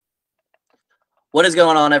What is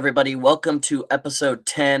going on, everybody? Welcome to episode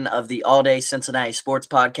 10 of the All Day Cincinnati Sports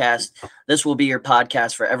Podcast. This will be your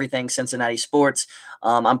podcast for everything Cincinnati sports.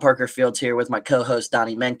 I'm Parker Fields here with my co-host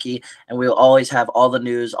Donnie Menke, and we will always have all the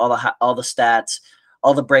news, all the stats,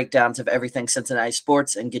 all the breakdowns of everything Cincinnati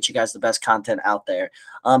sports, and get you guys the best content out there.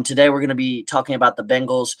 Today we're going to be talking about the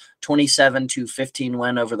Bengals' 27-15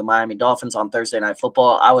 win over the Maimi Dolphins on Thursday Night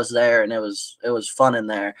Football. I was there, and it was fun in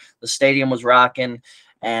there. The stadium was rocking.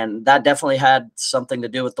 And that definitely had something to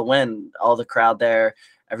do with the win. All the crowd there,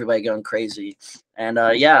 everybody going crazy. And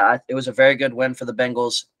it was a very good win for the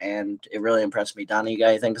Bengals, and it really impressed me. Donnie, you got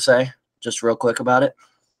anything to say? Just real quick about it?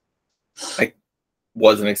 I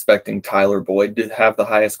wasn't expecting Tyler Boyd to have the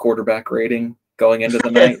highest quarterback rating going into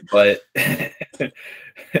the night, but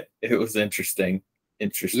it was interesting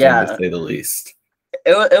to say the least.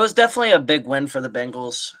 It was definitely a big win for the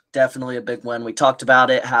Bengals. Definitely a big win. We talked about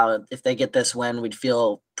it, how if they get this win, we'd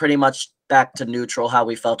feel pretty much back to neutral, how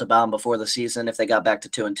we felt about them before the season. If they got back to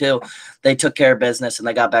 2-2, they took care of business and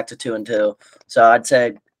they got back to 2-2. So I'd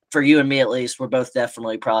say for you and me, at least, we're both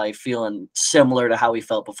definitely probably feeling similar to how we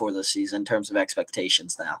felt before the season in terms of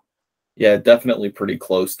expectations now. Yeah, definitely pretty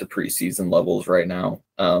close to preseason levels right now.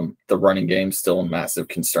 The running game's still a massive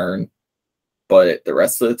concern, but the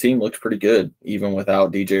rest of the team looked pretty good. Even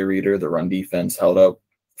without DJ Reader, the run defense held up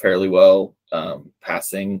fairly well.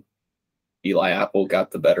 Passing, Eli Apple got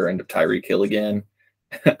the better end of Tyreek Hill again.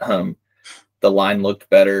 The line looked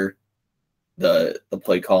better. The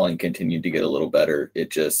play calling continued to get a little better. It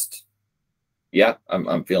just,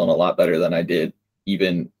 I'm feeling a lot better than I did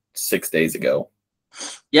even 6 days ago.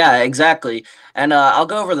 Yeah, exactly. And I'll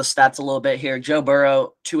go over the stats a little bit here. Joe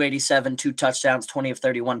Burrow, 287, 2 touchdowns, 20 of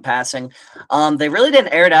 31 passing. They really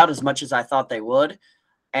didn't air it out as much as I thought they would.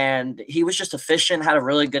 And he was just efficient, had a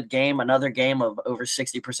really good game, another game of over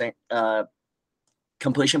 60%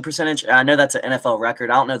 completion percentage. I know that's an NFL record.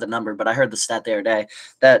 I don't know the number, but I heard the stat the other day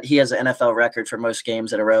that he has an NFL record for most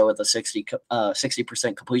games in a row with a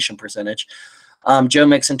 60% completion percentage. Joe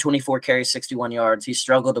Mixon, 24 carries, 61 yards. He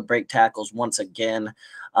struggled to break tackles once again.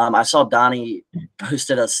 I saw Donnie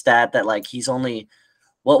posted a stat that, he's only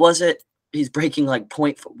 – what was it? He's breaking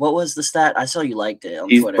what was the stat? I saw you liked it on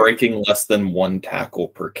He's Twitter. Breaking less than 1 tackle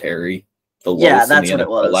per carry. The lowest that's what it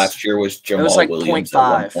was. Last year was Jamal Williams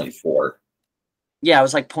 0.5. At 1.4. Yeah, it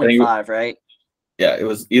was 0.5, right? Yeah, it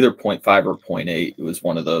was either 0.5 or 0.8. It was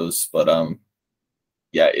one of those. But,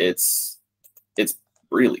 it's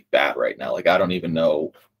really bad right now. I don't even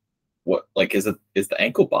know what, is the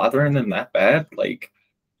ankle bothering him that bad? He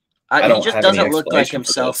just doesn't look like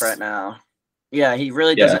himself right now. Yeah, he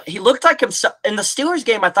really doesn't. He looked like himself in the Steelers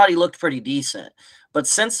game. I thought he looked pretty decent, but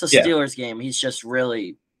since the Steelers game, he's just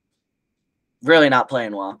really, really not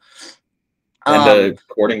playing well. And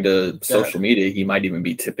according to social media, he might even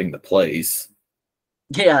be tipping the plays.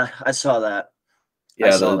 Yeah, I saw that. Yeah,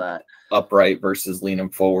 I saw that upright versus leaning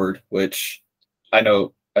forward, which I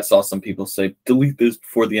know I saw some people say delete this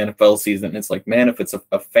before the NFL season. It's like, man, if it's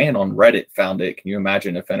a fan on Reddit found it, can you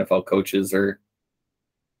imagine if NFL coaches are?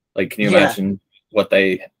 Can you imagine what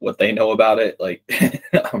they know about it?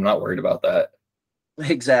 I'm not worried about that.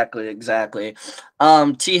 Exactly.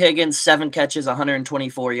 T. Higgins, 7 catches,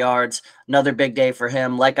 124 yards. Another big day for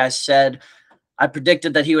him. Like I said, I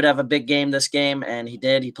predicted that he would have a big game this game, and he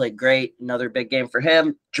did. He played great. Another big game for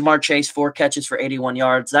him. Jamar Chase, 4 catches for 81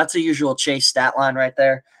 yards. That's a usual Chase stat line right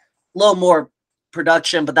there. A little more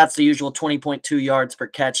production, but that's the usual 20.2 yards per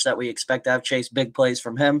catch that we expect to have Chase. Big plays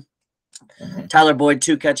from him. Mm-hmm. Tyler Boyd,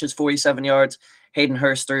 2 catches, 47 yards. Hayden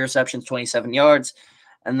Hurst, 3 receptions, 27 yards.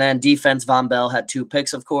 And then defense, Von Bell had 2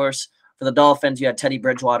 picks, of course. For the Dolphins, you had Teddy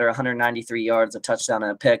Bridgewater, 193 yards, a touchdown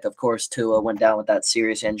and a pick. Of course, Tua went down with that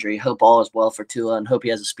serious injury. Hope all is well for Tua and hope he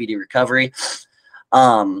has a speedy recovery.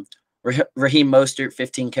 Raheem Mostert,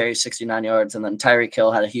 15 carries, 69 yards. And then Tyreek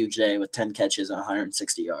Hill had a huge day with 10 catches and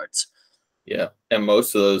 160 yards. Yeah, and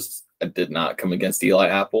most of those did not come against Eli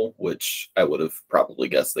Apple, which I would have probably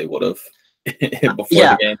guessed they would have before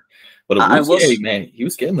the game. But Awuzie, man, he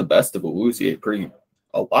was getting the best of Awuzie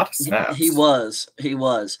a lot of snaps. He was.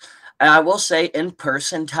 And I will say, in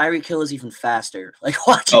person, Tyreek Hill is even faster.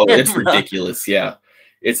 Watching him it's ridiculous. Yeah,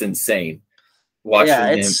 it's insane. Watching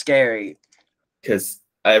him. It's scary. Because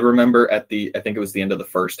I remember I think it was the end of the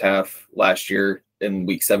first half last year in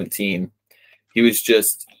week 17, he was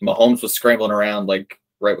Mahomes was scrambling around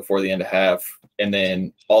right before the end of half. And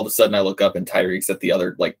then all of a sudden I look up and Tyreek's at the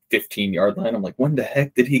other 15-yard line. I'm like, when the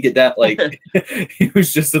heck did he get that? He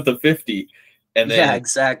was just at the 50. And then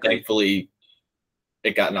exactly. Thankfully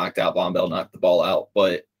it got knocked out. Von Bell knocked the ball out.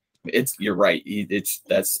 But you're right.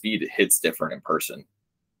 That speed hits different in person.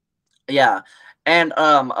 Yeah. And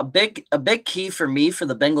a big key for me for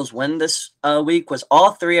the Bengals win this week was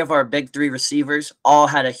all three of our big three receivers all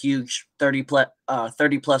had a huge 30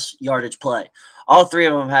 plus yardage play. All three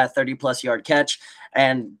of them had a 30 plus yard catch,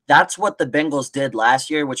 and that's what the Bengals did last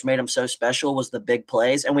year, which made them so special was the big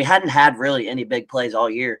plays. And we hadn't had really any big plays all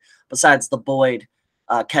year besides the Boyd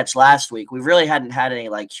catch last week. We really hadn't had any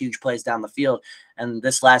like huge plays down the field. And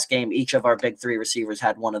this last game, each of our big three receivers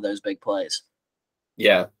had one of those big plays.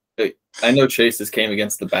 Yeah. I know Chase's came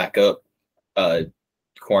against the backup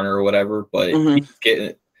corner or whatever, but he's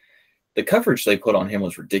getting the coverage they put on him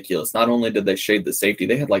was ridiculous. Not only did they shade the safety,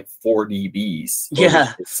 they had like 4 DBs over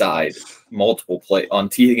to his side, multiple play on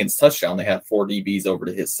T. Higgins' touchdown. They had 4 DBs over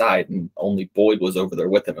to his side, and only Boyd was over there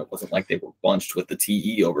with him. It wasn't like they were bunched with the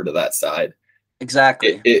TE over to that side.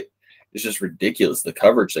 Exactly. It's just ridiculous the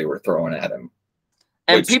coverage they were throwing at him.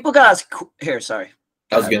 And people got us here. Sorry.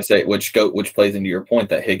 I was going to say, which plays into your point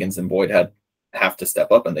that Higgins and Boyd have to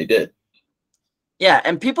step up, and they did. Yeah,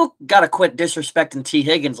 and people got to quit disrespecting T.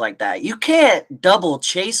 Higgins like that. You can't double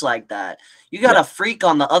Chase like that. You got a freak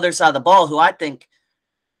on the other side of the ball who I think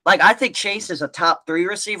Chase is a top 3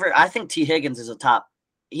 receiver. I think T. Higgins is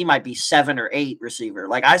he might be 7 or 8 receiver.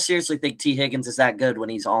 Like, I seriously think T. Higgins is that good when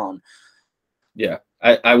he's on. Yeah,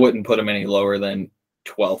 I wouldn't put him any lower than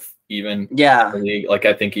 12th even. Yeah. Like,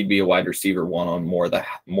 I think he'd be a wide receiver 1 on more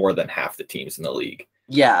than half the teams in the league.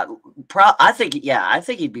 Yeah, I think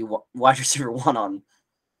he'd be wide receiver 1 on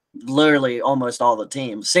literally almost all the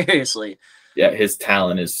teams. Seriously. Yeah, his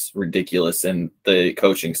talent is ridiculous, and the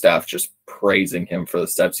coaching staff just praising him for the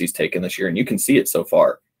steps he's taken this year, and you can see it so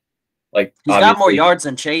far. Like, he's got more yards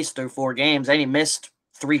than Chase through 4 games, and he missed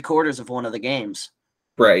 3/4 of one of the games.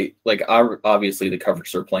 Right. Like, obviously the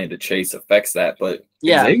coverage they're playing to Chase affects that, but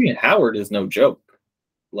Xavier Howard is no joke.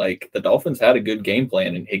 Like, the Dolphins had a good game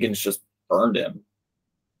plan, and Higgins just burned him.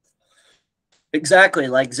 Exactly.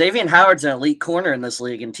 Like, Xavier Howard's an elite corner in this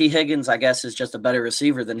league, and T. Higgins, I guess, is just a better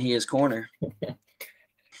receiver than he is corner.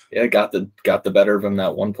 Yeah, got the better of him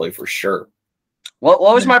that one play for sure. What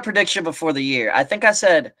was my prediction before the year? I think I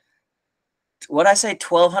said, what did I say?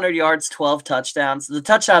 1,200 yards, 12 touchdowns. The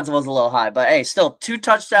touchdowns was a little high, but hey, still 2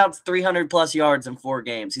 touchdowns, 300 plus yards in 4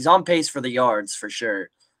 games. He's on pace for the yards for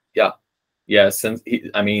sure. Yeah. Yeah. Since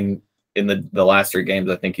in the last 3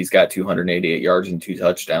 games, I think he's got 288 yards and 2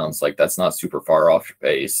 touchdowns. Like, that's not super far off your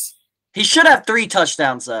pace. He should have 3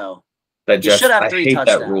 touchdowns though. He should have 3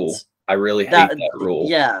 touchdowns. That rule. I really hate that rule.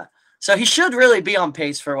 Yeah. So he should really be on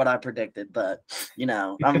pace for what I predicted, but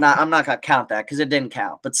I'm not gonna count that because it didn't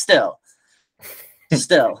count. But still.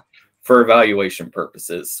 For evaluation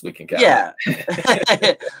purposes, we can count. Yeah.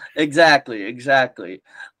 Exactly.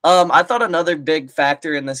 I thought another big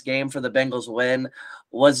factor in this game for the Bengals win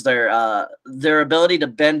was their ability to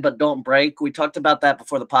bend but don't break. We talked about that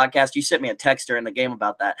before the podcast. You sent me a text during the game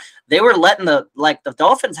about that. They were letting the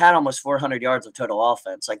Dolphins had almost 400 yards of total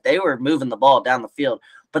offense. Like, they were moving the ball down the field,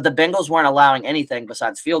 but the Bengals weren't allowing anything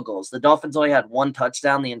besides field goals. The Dolphins only had 1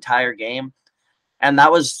 touchdown the entire game. And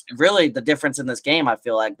that was really the difference in this game, I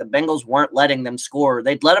feel like. The Bengals weren't letting them score.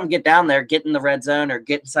 They'd let them get down there, get in the red zone, or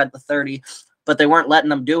get inside the 30, but they weren't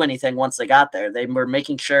letting them do anything once they got there. They were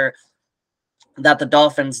making sure that the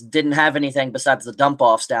Dolphins didn't have anything besides the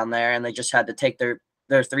dump-offs down there, and they just had to take their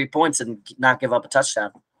 3 points and not give up a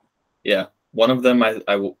touchdown. Yeah. One of them,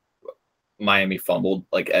 Miami fumbled.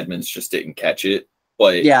 Like, Edmonds just didn't catch it.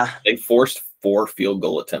 But they forced 4 field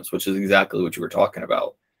goal attempts, which is exactly what you were talking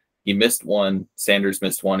about. He missed 1, Sanders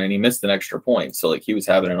missed 1, and he missed an extra point. So, like, he was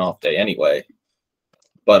having an off day anyway.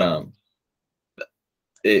 But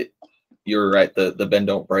you're right. The bend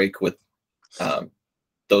don't break with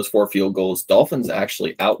those 4 field goals. Dolphins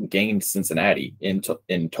actually outgained Cincinnati in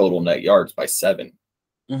total net yards by 7.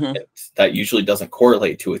 Mm-hmm. That usually doesn't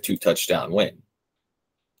correlate to a 2 touchdown win.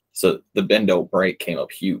 So the bend don't break came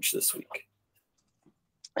up huge this week.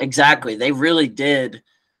 Exactly. They really did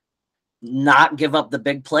not give up the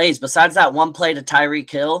big plays. Besides that one play to Tyreek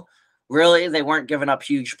Hill, really, they weren't giving up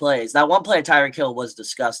huge plays. That one play to Tyreek Hill was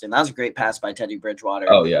disgusting. That was a great pass by Teddy Bridgewater.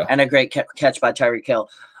 Oh, yeah. And a great catch by Tyreek Hill.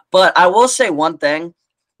 But I will say one thing.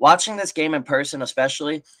 Watching this game in person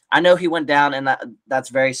especially, I know he went down, and that's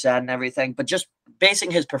very sad and everything, but just basing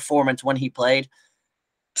his performance when he played,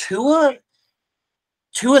 Tua's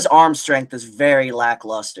arm strength is very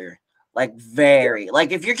lackluster. Like, very.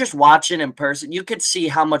 Like, if you're just watching in person, you could see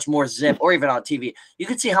how much more zip, or even on TV, you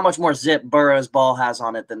could see how much more zip Burrow's ball has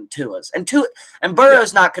on it than Tua's. And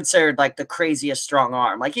Burrow's not considered, like, the craziest strong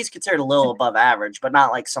arm. Like, he's considered a little above average, but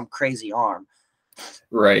not, like, some crazy arm.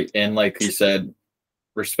 Right. And like you said,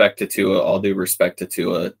 respect to Tua. All due respect to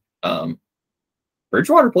Tua.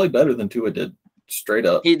 Bridgewater played better than Tua did, straight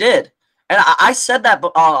up. He did. And I said that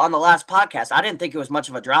on the last podcast. I didn't think it was much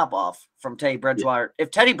of a drop-off from Teddy Bridgewater. If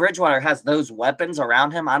Teddy Bridgewater has those weapons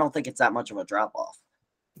around him, I don't think it's that much of a drop-off.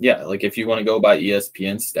 Yeah, like if you want to go by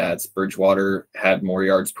ESPN stats, Bridgewater had more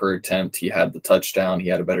yards per attempt. He had the touchdown. He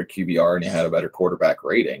had a better QBR, and he had a better quarterback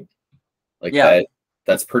rating. Like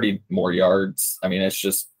that's pretty more yards. I mean, it's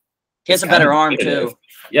just he has a better arm too.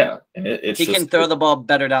 Yeah, and he can throw the ball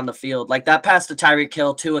better down the field. Like that pass to Tyreek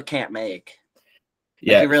Hill, Tua can't make.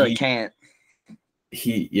 Yeah, he really can't.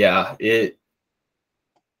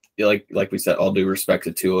 Like we said, all due respect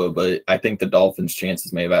to Tua, but I think the Dolphins'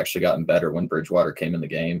 chances may have actually gotten better when Bridgewater came in the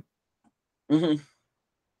game. Mm-hmm.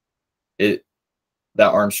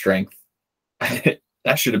 That arm strength, that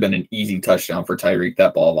should have been an easy touchdown for Tyreek.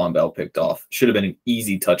 That ball Von Bell picked off should have been an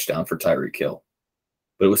easy touchdown for Tyreek Hill,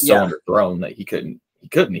 but it was so underthrown that he couldn't.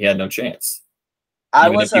 He had no chance.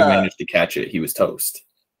 Even if he managed to catch it, he was toast.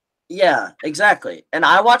 Yeah, exactly. And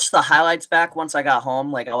I watched the highlights back once I got home.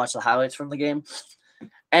 Like I watched the highlights from the game.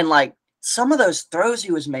 And, like, some of those throws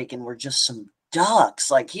he was making were just some ducks.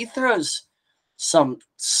 Like, he throws some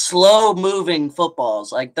slow-moving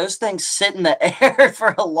footballs. Like, those things sit in the air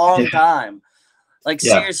for a long time. Like,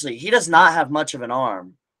 seriously, he does not have much of an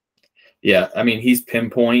arm. Yeah, I mean, he's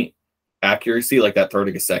pinpoint accuracy. Like, that throw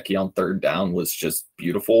to Gesicki on third down was just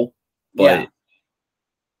beautiful. But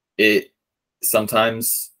it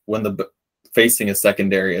sometimes when facing a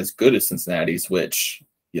secondary as good as Cincinnati's, which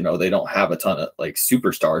 – they don't have a ton of like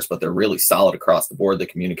superstars, but they're really solid across the board. They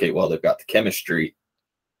communicate well. They've got the chemistry.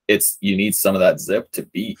 You need some of that zip to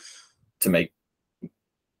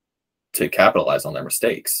capitalize on their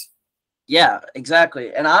mistakes. Yeah,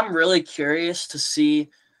 exactly. And I'm really curious to see,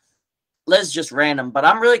 let's just random, but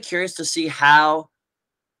I'm really curious to see how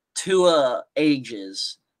Tua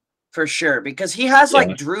ages for sure, because he has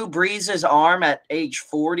like Drew Brees' arm at age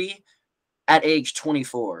 40, at age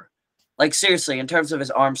 24. Like, seriously, in terms of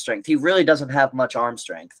his arm strength, he really doesn't have much arm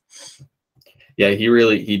strength. Yeah, he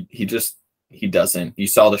doesn't. You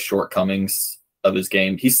saw the shortcomings of his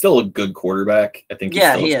game. He's still a good quarterback. I think he's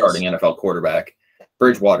still a starting NFL quarterback.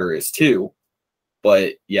 Bridgewater is too.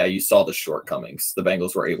 But, yeah, you saw the shortcomings. The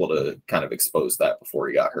Bengals were able to kind of expose that before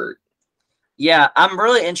he got hurt. Yeah, I'm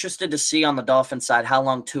really interested to see on the Dolphins side how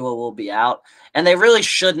long Tua will be out. And they really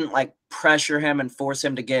shouldn't, like, pressure him and force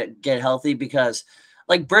him to get healthy because –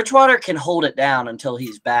 like, Bridgewater can hold it down until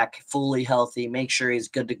he's back fully healthy, make sure he's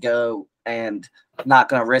good to go, and not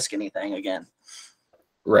going to risk anything again.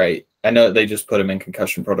 Right. I know they just put him in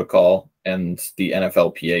concussion protocol, and the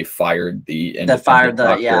NFLPA fired the independent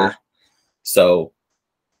doctor. So,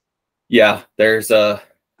 yeah,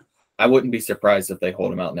 I wouldn't be surprised if they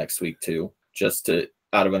hold him out next week, too, just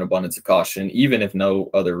out of an abundance of caution, even if no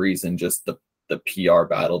other reason, just the PR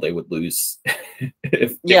battle they would lose.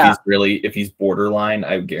 if he's borderline,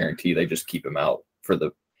 I guarantee they just keep him out for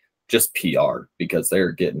just PR because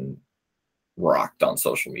they're getting rocked on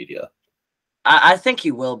social media. I think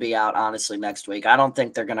he will be out, honestly, next week. I don't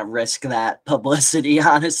think they're going to risk that publicity,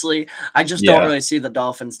 honestly. I just don't really see the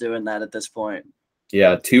Dolphins doing that at this point.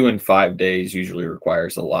 Yeah, 2 and 5 days usually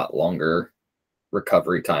requires a lot longer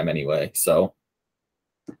recovery time anyway, so.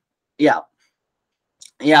 Yeah,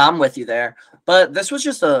 I'm with you there. But this was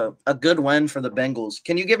just a good win for the Bengals.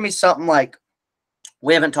 Can you give me something like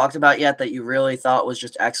we haven't talked about yet that you really thought was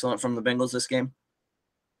just excellent from the Bengals this game?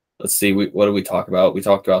 Let's see. What did we talk about? We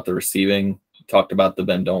talked about the receiving. Talked about the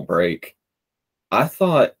bend don't break. I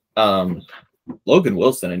thought Logan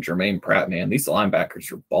Wilson and Jermaine Pratt, man, these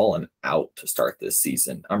linebackers are balling out to start this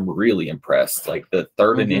season. I'm really impressed. Like the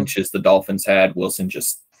third and inches the Dolphins had, Wilson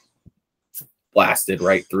just blasted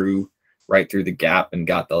right through the gap and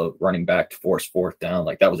got the running back to force fourth down.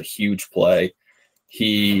 Like that was a huge play.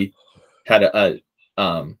 He had and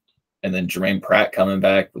then Jermaine Pratt coming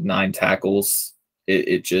back with 9 tackles.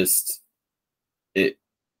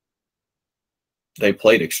 They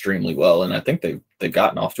played extremely well, and I think they've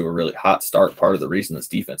gotten off to a really hot start. Part of the reason this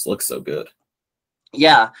defense looks so good.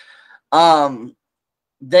 Yeah.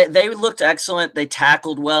 They looked excellent. They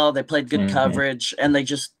tackled well. They played good coverage, and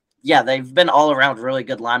they've been all around really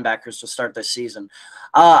good linebackers to start this season.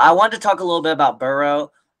 I wanted to talk a little bit about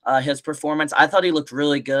Burrow, his performance. I thought he looked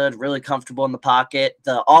really good, really comfortable in the pocket.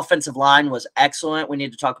 The offensive line was excellent. We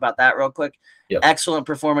need to talk about that real quick. Yep. Excellent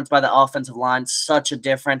performance by the offensive line. Such a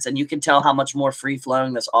difference. And you can tell how much more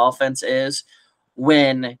free-flowing this offense is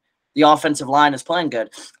when the offensive line is playing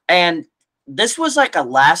good. And this was like a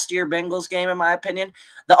last year Bengals game, in my opinion.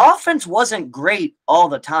 The offense wasn't great all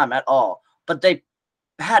the time at all, but they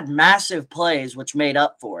had massive plays which made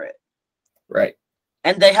up for it. Right.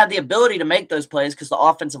 And they had the ability to make those plays because the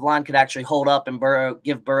offensive line could actually hold up and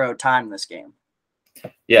give Burrow time this game.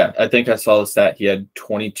 Yeah, I think I saw the stat. He had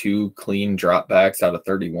 22 clean dropbacks out of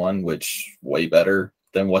 31, which way better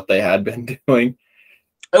than what they had been doing.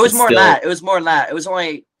 It was more than that. It was more than that. It was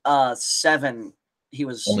only 7. He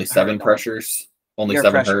was only 7 pressures, only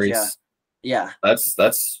 7 hurries. Yeah.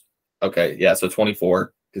 That's okay. Yeah, so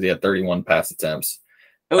 24 because he had 31 pass attempts.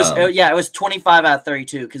 It was 25 out of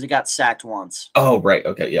 32 because he got sacked once. Oh, right.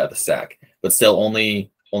 Okay, yeah, the sack, but still only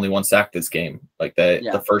 1 sack this game. Like that,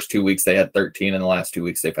 the first 2 weeks they had 13, and the last 2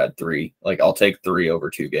 weeks they've had 3. Like I'll take 3 over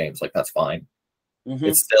 2 games. Like that's fine. Mm-hmm.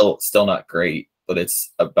 It's still not great, but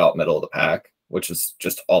it's about middle of the pack, which is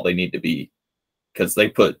just all they need to be, because they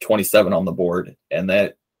put 27 on the board, and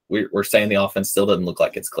that we're saying the offense still doesn't look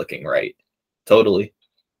like it's clicking right. Totally.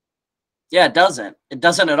 Yeah, it doesn't. It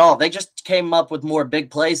doesn't at all. They just came up with more big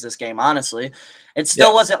plays this game, honestly. It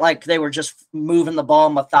still wasn't like they were just moving the ball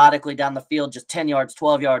methodically down the field, just 10 yards,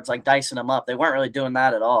 12 yards, like dicing them up. They weren't really doing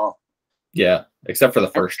that at all. Yeah, except for the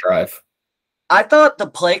first drive. I thought the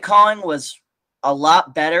play calling was a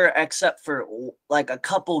lot better, except for like a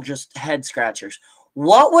couple just head scratchers.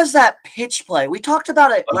 What was that pitch play? We talked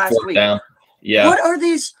about it last week. Down. Yeah. What are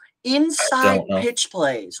these inside pitch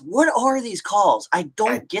plays? What are these calls? I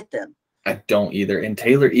don't get them. I don't either. And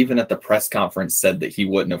Taylor, even at the press conference, said that he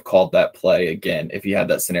wouldn't have called that play again if he had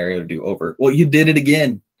that scenario to do over. Well, you did it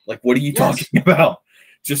again. Like, what are you talking about?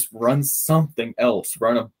 Just run something else.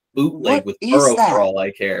 Run a bootleg with Burrow for all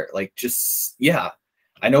I care. Like, just, yeah.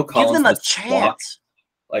 I know Collins give them a chance.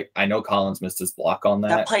 Like, I know Collins missed his block on that.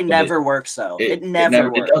 That play never works, though. It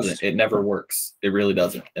never works. It doesn't. It never works. It really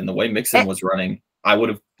doesn't. And the way Mixon was running, I would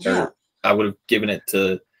have given it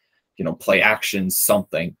to, play action,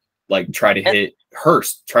 something. Like try to hit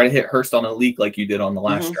Hurst on a leak like you did on the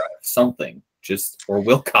last drive, something or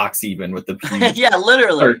Wilcox even with the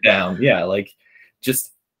literally third down. Yeah. Like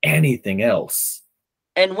just anything else.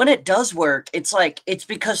 And when it does work, it's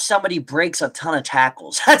because somebody breaks a ton of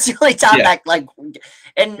tackles. That's the only time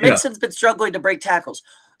and Mixon's been struggling to break tackles.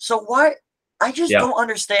 So why, I just don't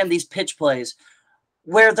understand these pitch plays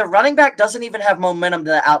where the running back doesn't even have momentum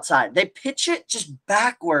to the outside. They pitch it just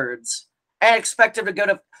backwards and expect him to go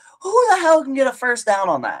to, who the hell can get a first down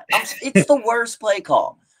on that? It's the worst play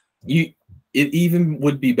call. It even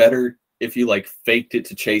would be better if you faked it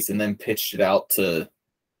to Chase and then pitched it out to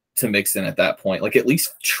Mixon at that point. Like at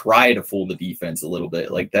least try to fool the defense a little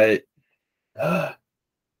bit. Like that.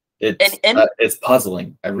 It's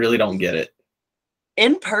puzzling. I really don't get it.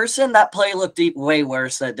 In person, that play looked way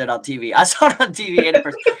worse than it did on TV. I saw it on TV in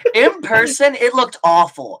person. In person, it looked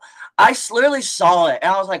awful. I literally saw it,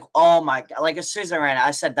 and I was like, oh, my God. Like, as soon as I ran it, I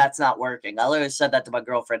said, that's not working. I literally said that to my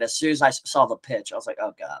girlfriend. As soon as I saw the pitch, I was like,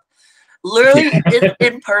 oh, God. Literally,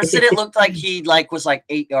 in person, it looked like he, was,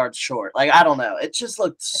 8 yards short. Like, I don't know. It just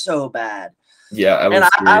looked so bad. Yeah,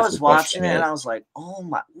 I was watching it, and I was like, oh,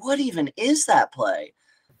 my. What even is that play?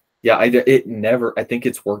 Yeah, I think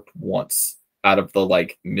it's worked once out of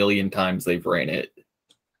the, million times they've ran it.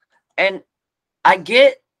 And I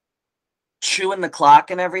get chewing the clock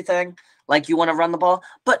and everything, like you want to run the ball,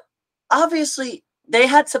 but obviously they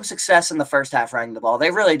had some success in the first half running the ball. They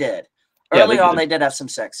really did. Early on, they did have some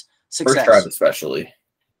success. First drive especially.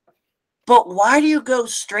 But why do you go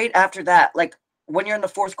straight after that? Like when you're in the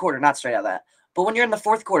fourth quarter, not straight out of that, but when you're in the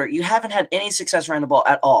fourth quarter, you haven't had any success running the ball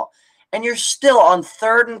at all. And you're still on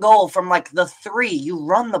 3rd and goal from the 3. You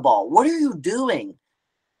run the ball. What are you doing?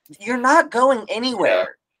 You're not going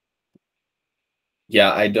anywhere.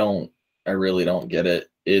 Yeah, I really don't get it.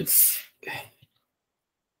 It's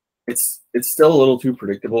still a little too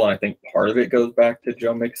predictable, and I think part of it goes back to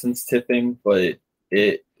Joe Mixon's tipping, but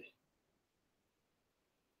it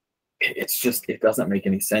doesn't make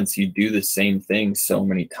any sense. You do the same thing so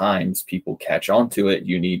many times, people catch on to it.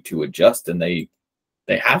 You need to adjust, and they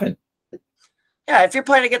haven't. Yeah, if you're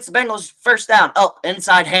playing against the Bengals, first down,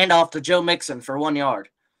 inside handoff to Joe Mixon for 1 yard.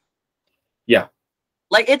 Yeah.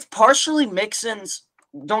 It's partially Mixon's.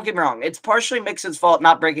 Don't get me wrong. It's partially Mixon's fault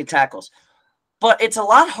not breaking tackles. But it's a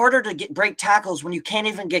lot harder to break tackles when you can't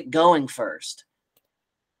even get going first.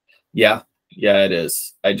 Yeah. Yeah, it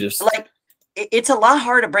is. It's a lot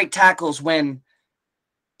harder to break tackles when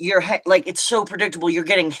you're it's so predictable. You're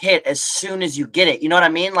getting hit as soon as you get it. You know what I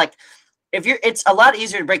mean? It's a lot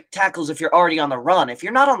easier to break tackles if you're already on the run. If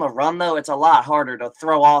you're not on the run, though, it's a lot harder to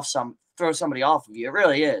throw somebody off of you. It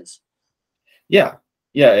really is. Yeah.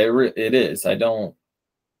 Yeah, it is.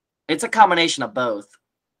 It's a combination of both.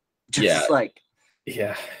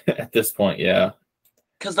 Yeah, at this point, yeah.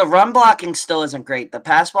 Because the run blocking still isn't great. The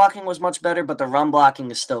pass blocking was much better, but the run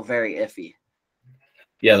blocking is still very iffy.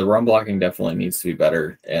 Yeah, the run blocking definitely needs to be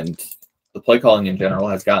better. And the play calling in general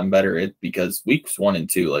has gotten better because weeks 1 and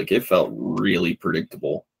 2, like it felt really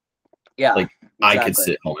predictable. Yeah, like exactly. I could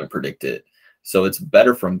sit home and predict it. So it's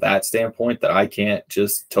better from that standpoint that I can't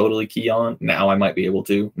just totally key on. Now I might be able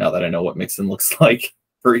to, now that I know what Mixon looks like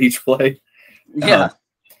for each play. Yeah.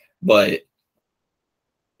 But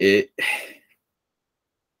the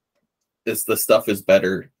stuff is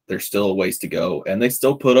better. There's still a ways to go. And they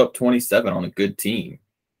still put up 27 on a good team.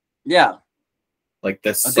 Yeah. Like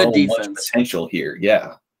there's so much potential here.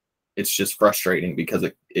 Yeah. It's just frustrating because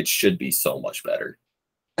it should be so much better.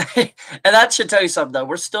 And that should tell you something, though.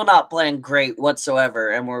 We're still not playing great whatsoever,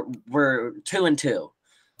 and we're 2-2.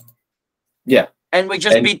 Yeah, and we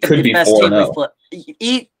just beat the best team we've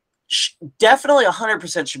played. Definitely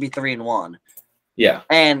 100% should be 3-1. Yeah,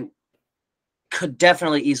 and could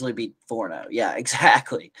definitely easily be 4-0. Yeah,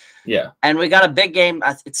 exactly. Yeah, and we got a big game.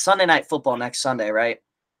 It's Sunday Night Football next Sunday, right?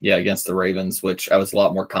 Yeah, against the Ravens, which I was a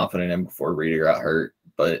lot more confident in before Reader got hurt,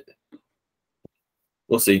 but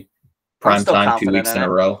we'll see. Prime time 2 weeks in a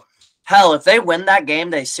row. Hell, if they win that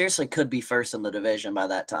game, they seriously could be first in the division by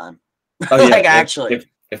that time. Oh, yeah. Actually.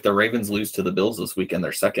 If the Ravens lose to the Bills this weekend,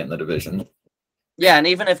 they're second in the division. Yeah, and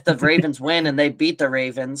even if the Ravens win and they beat the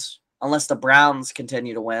Ravens, unless the Browns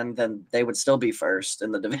continue to win, then they would still be first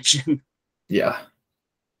in the division. Yeah.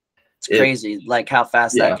 It's crazy, like how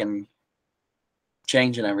fast that can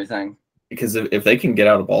change and everything. Because if they can get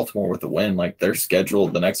out of Baltimore with a win, like they're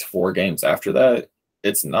scheduled the next 4 games after that,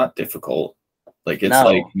 it's not difficult. Like it's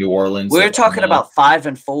like New Orleans. We're talking about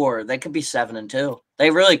 5-4. They could be 7-2. They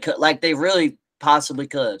really could. Like they really possibly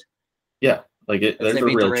could. Yeah, like there's a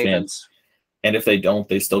real chance. And if they don't,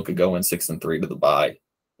 they still could go in 6-3 to the bye.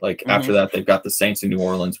 Like after that, they've got the Saints in New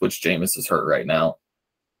Orleans, which Jameis is hurt right now.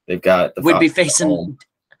 They've got the. We'd be facing.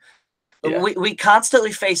 Yeah. We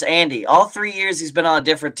constantly face Andy. All 3 years he's been on a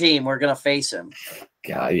different team, we're gonna face him.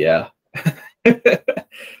 God, yeah.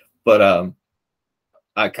 But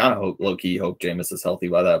I kind of low-key hope Jameis is healthy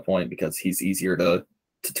by that point because he's easier to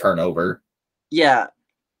turn over. Yeah.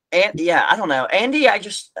 And yeah, I don't know. Andy, I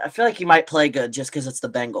feel like he might play good just because it's the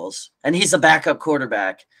Bengals. And he's a backup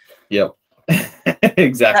quarterback. Yep.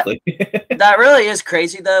 Exactly. That really is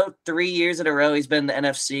crazy, though. 3 years in a row he's been in the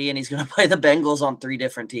NFC, and he's going to play the Bengals on 3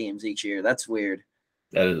 different teams each year. That's weird.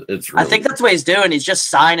 It's really I think that's what he's doing. He's just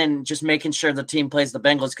signing, just making sure the team plays the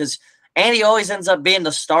Bengals because Andy always ends up being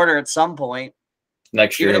the starter at some point.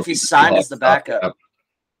 Next year, even if he's signed as the backup.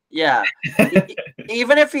 Yeah.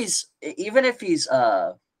 even if he's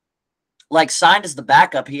like signed as the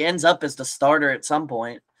backup, he ends up as the starter at some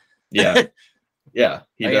point. Yeah. Yeah.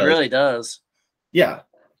 He really does. Yeah.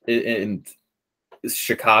 And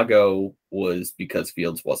Chicago was because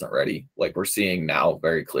Fields wasn't ready. Like we're seeing now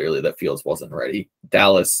very clearly that Fields wasn't ready.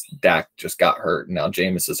 Dallas, Dak just got hurt. Now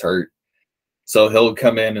Jameis is hurt. So he'll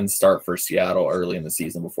come in and start for Seattle early in the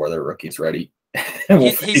season before their rookie's ready.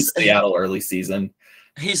 We'll face Seattle early season.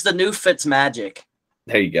 He's the new Fitzmagic.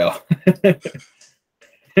 There you go.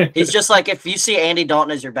 He's just like, if you see Andy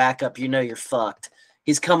Dalton as your backup, you know you're fucked.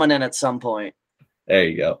 He's coming in at some point. There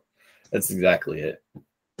you go. That's exactly it.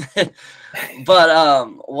 But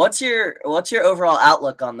what's your overall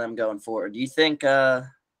outlook on them going forward? Do you think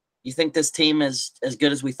this team is as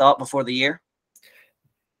good as we thought before the year?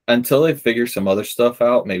 Until they figure some other stuff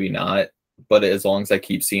out, maybe not. But as long as I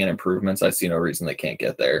keep seeing improvements, I see no reason they can't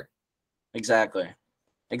get there. Exactly.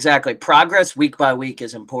 Progress week by week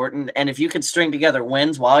is important. And if you can string together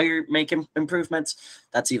wins while you're making improvements,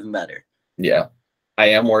 that's even better. Yeah. I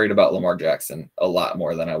am worried about Lamar Jackson a lot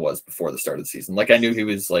more than I was before the start of the season. Like I knew he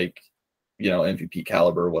was like, MVP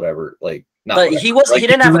caliber or whatever. Like, not but whatever. He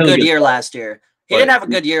didn't have a good year last year. He didn't have a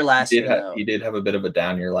good year last year. He did have a bit of a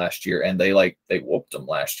down year last year, and they whooped him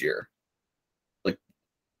last year. Like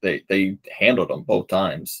they handled him both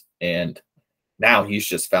times, and now he's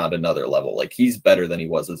just found another level. Like he's better than he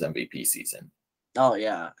was his MVP season. Oh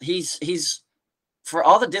yeah, he's for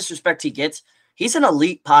all the disrespect he gets, he's an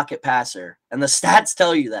elite pocket passer, and the stats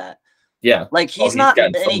tell you that. Yeah, like he's not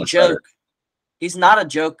any joke. Better. He's not a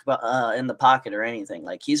joke in the pocket or anything.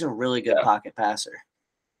 Like he's a really good pocket passer.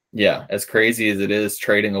 Yeah, as crazy as it is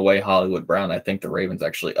trading away Hollywood Brown, I think the Ravens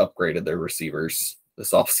actually upgraded their receivers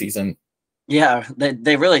this offseason. Yeah,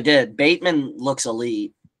 they really did. Bateman looks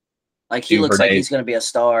elite. Like he looks like he's going to be a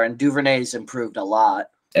star, and Duvernay's improved a lot.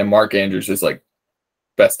 And Mark Andrews is like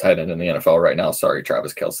best tight end in the NFL right now. Sorry,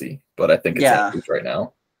 Travis Kelce, but I think it's Andrews right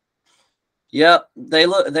now. Yep, they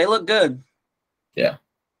look good. Yeah.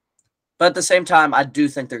 But at the same time, I do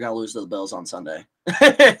think they're going to lose to the Bills on Sunday.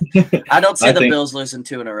 I don't see the Bills losing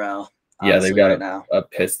 2 in a row. Yeah, they've got a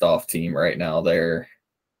pissed off team right now.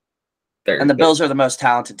 And the Bills are the most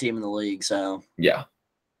talented team in the league. So yeah,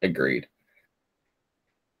 agreed.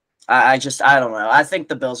 I don't know. I think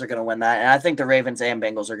the Bills are going to win that, and I think the Ravens and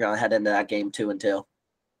Bengals are going to head into that game 2-2.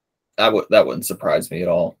 That wouldn't surprise me at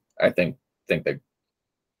all. I think they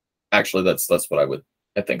actually that's what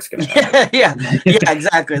I think's going to happen. yeah,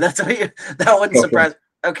 exactly. That's what that wouldn't surprise.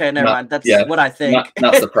 Okay, never mind. That's what I think.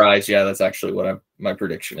 Not surprised. Yeah, that's actually what my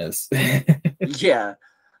prediction is. Yeah.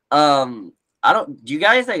 I don't. Do you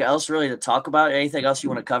got anything else really to talk about? Anything else you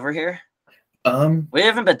want to cover here? We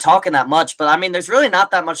haven't been talking that much, but I mean, there's really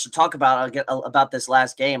not that much to talk about this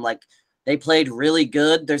last game. Like, they played really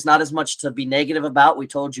good. There's not as much to be negative about. We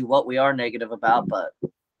told you what we are negative about, but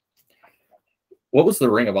what was the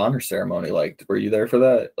Ring of Honor ceremony like? Were you there for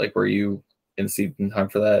that? Like, were you in seat in time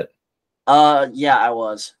for that? Yeah, I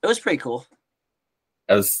was. It was pretty cool.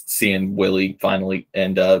 I was seeing Willie finally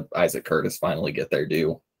and Isaac Curtis finally get their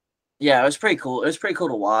due. Yeah, it was pretty cool. It was pretty cool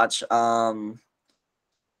to watch. I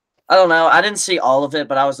don't know. I didn't see all of it,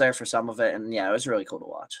 but I was there for some of it, and yeah, it was really cool to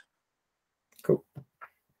watch. Cool.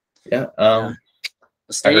 Yeah. The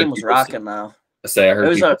stadium was rocking though. I heard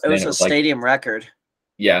it was a stadium record.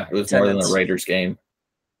 Yeah, it was more than a Raiders game.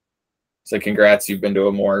 So congrats, you've been to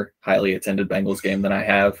a more highly attended Bengals game than I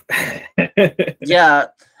have. Yeah.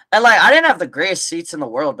 And like, I didn't have the greatest seats in the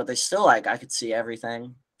world, but they still, like, I could see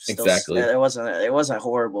everything. Exactly. It wasn't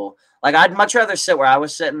horrible. Like, I'd much rather sit where I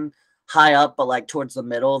was sitting high up, but like towards the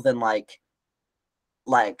middle than like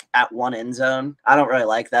at one end zone. I don't really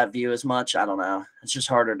like that view as much. I don't know. It's just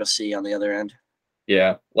harder to see on the other end.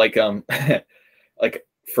 Yeah. Like, like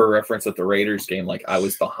for reference at the Raiders game, like I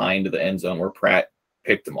was behind the end zone where Pratt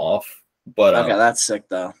picked him off. But okay, that's sick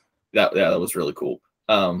though. That was really cool.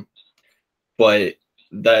 But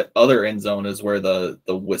that other end zone is where the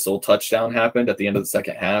whistle touchdown happened at the end of the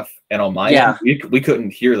second half. And on my end, we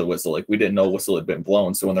couldn't hear the whistle. Like, we didn't know whistle had been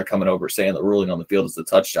blown. So when they're coming over saying the ruling on the field is the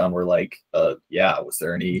touchdown, we're like, yeah, was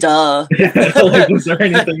there any duh? Like, was there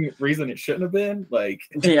anything reason it shouldn't have been? Like,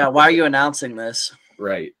 yeah, why are you announcing this?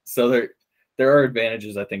 Right. So there are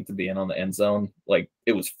advantages, I think, to being on the end zone. Like,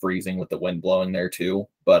 it was freezing with the wind blowing there too.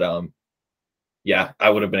 But yeah, I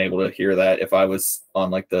would have been able to hear that if I was on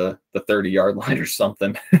like the 30-yard line or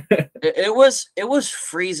something. It was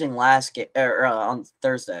freezing last game on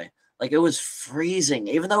Thursday. Like, it was freezing,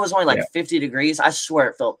 even though it was only like 50 degrees. I swear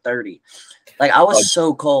it felt 30. Like, I was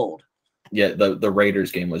so cold. Yeah, the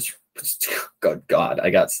Raiders game was, God,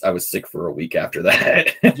 I was sick for a week after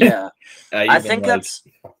that. Yeah, I think that's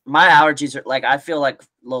my allergies are like, I feel like a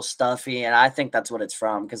little stuffy, and I think that's what it's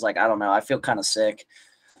from because, like, I don't know, I feel kind of sick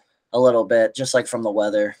a little bit, just like from the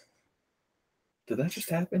weather. Did that just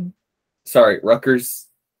happen? Sorry, Rutgers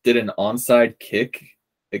did an onside kick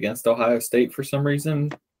against Ohio State for some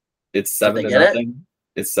reason. It's 7-0.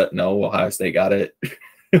 It's set. No, Ohio State got it.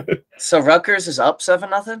 So Rutgers is up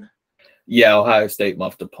 7-0? Yeah, Ohio State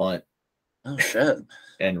muffed a punt. Oh shit!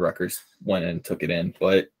 And Rutgers went and took it in,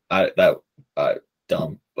 but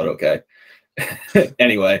dumb, but okay.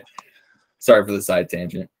 Anyway, sorry for the side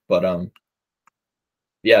tangent, but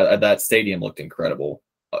yeah, that stadium looked incredible.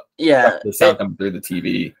 Yeah, the sound coming through the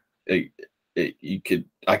TV,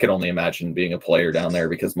 I could only imagine being a player down there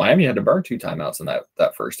because Miami had to burn 2 timeouts in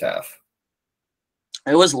that first half.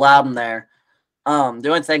 It was loud in there. The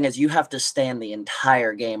only thing is you have to stand the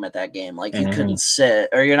entire game at that game. Like, you couldn't sit,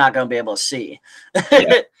 or you're not going to be able to see.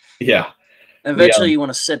 Yeah. Eventually, you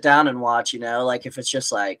want to sit down and watch. Like if it's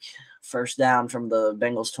just like first down from the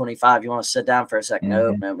Bengals 25, you want to sit down for a second.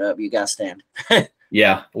 Nope. You got to stand.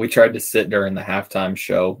 Yeah, we tried to sit during the halftime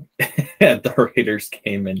show at the Raiders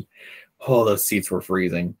game, and those seats were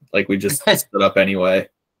freezing. Like, we just stood up anyway.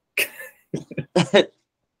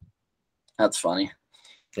 That's funny.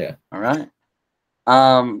 Yeah. All right.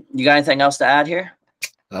 You got anything else to add here?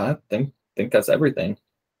 I think that's everything.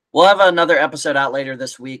 We'll have another episode out later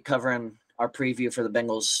this week covering our preview for the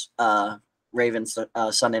Bengals Ravens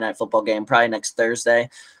Sunday night football game, probably next Thursday.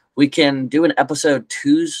 We can do an episode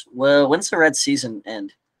Tuesday. Well, when's the Red season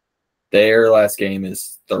end? Their last game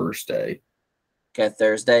is Thursday. Okay,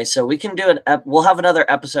 Thursday. So we can do we'll have another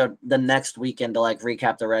episode the next weekend to like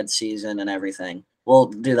recap the Red season and everything. We'll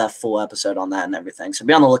do that full episode on that and everything. So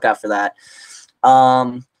be on the lookout for that.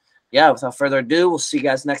 Yeah, without further ado, we'll see you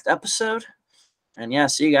guys next episode. And yeah,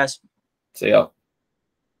 see you guys. See ya.